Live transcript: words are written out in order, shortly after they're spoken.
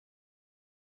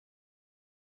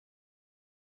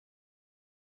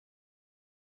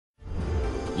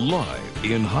Live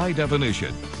in high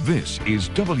definition, this is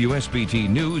WSBT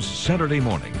News Saturday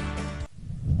morning.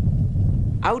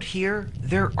 Out here,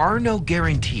 there are no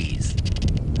guarantees.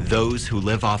 Those who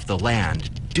live off the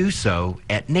land do so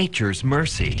at nature's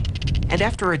mercy. And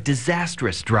after a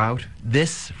disastrous drought,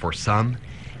 this, for some,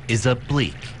 is a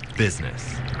bleak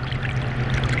business.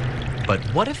 But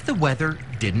what if the weather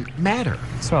didn't matter?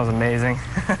 It smells amazing.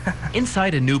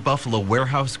 Inside a New Buffalo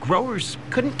warehouse, growers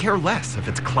couldn't care less if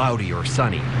it's cloudy or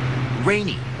sunny,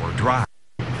 rainy or dry.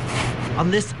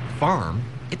 On this farm,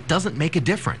 it doesn't make a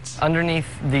difference. Underneath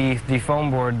the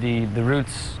foam board, the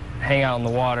roots hang out in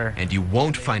the water. And you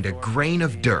won't find a grain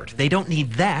of dirt. They don't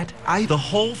need that. The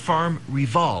whole farm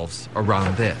revolves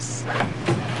around this.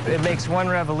 It makes one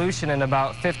revolution in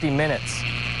about 50 minutes.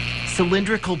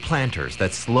 Cylindrical planters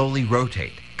that slowly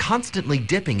rotate, constantly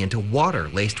dipping into water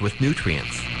laced with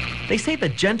nutrients. They say the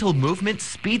gentle movement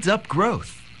speeds up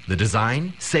growth. The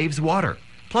design saves water.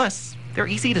 Plus, they're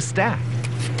easy to stack.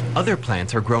 Other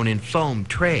plants are grown in foam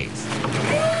trays.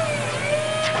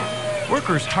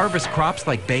 Workers harvest crops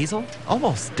like basil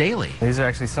almost daily. These are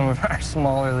actually some of our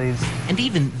smaller leaves. And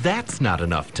even that's not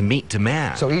enough to meet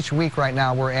demand. So each week right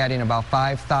now we're adding about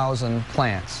 5,000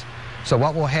 plants. So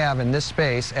what we'll have in this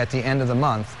space at the end of the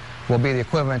month will be the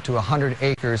equivalent to 100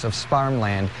 acres of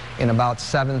farmland in about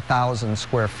 7,000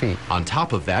 square feet. On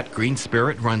top of that, Green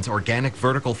Spirit runs organic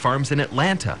vertical farms in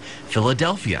Atlanta,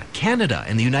 Philadelphia, Canada,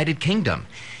 and the United Kingdom.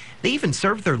 They even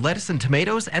serve their lettuce and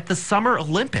tomatoes at the Summer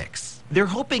Olympics. They're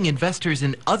hoping investors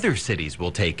in other cities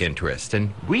will take interest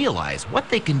and realize what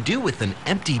they can do with an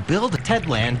empty building. Ted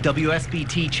Land,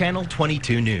 WSBT Channel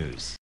 22 News.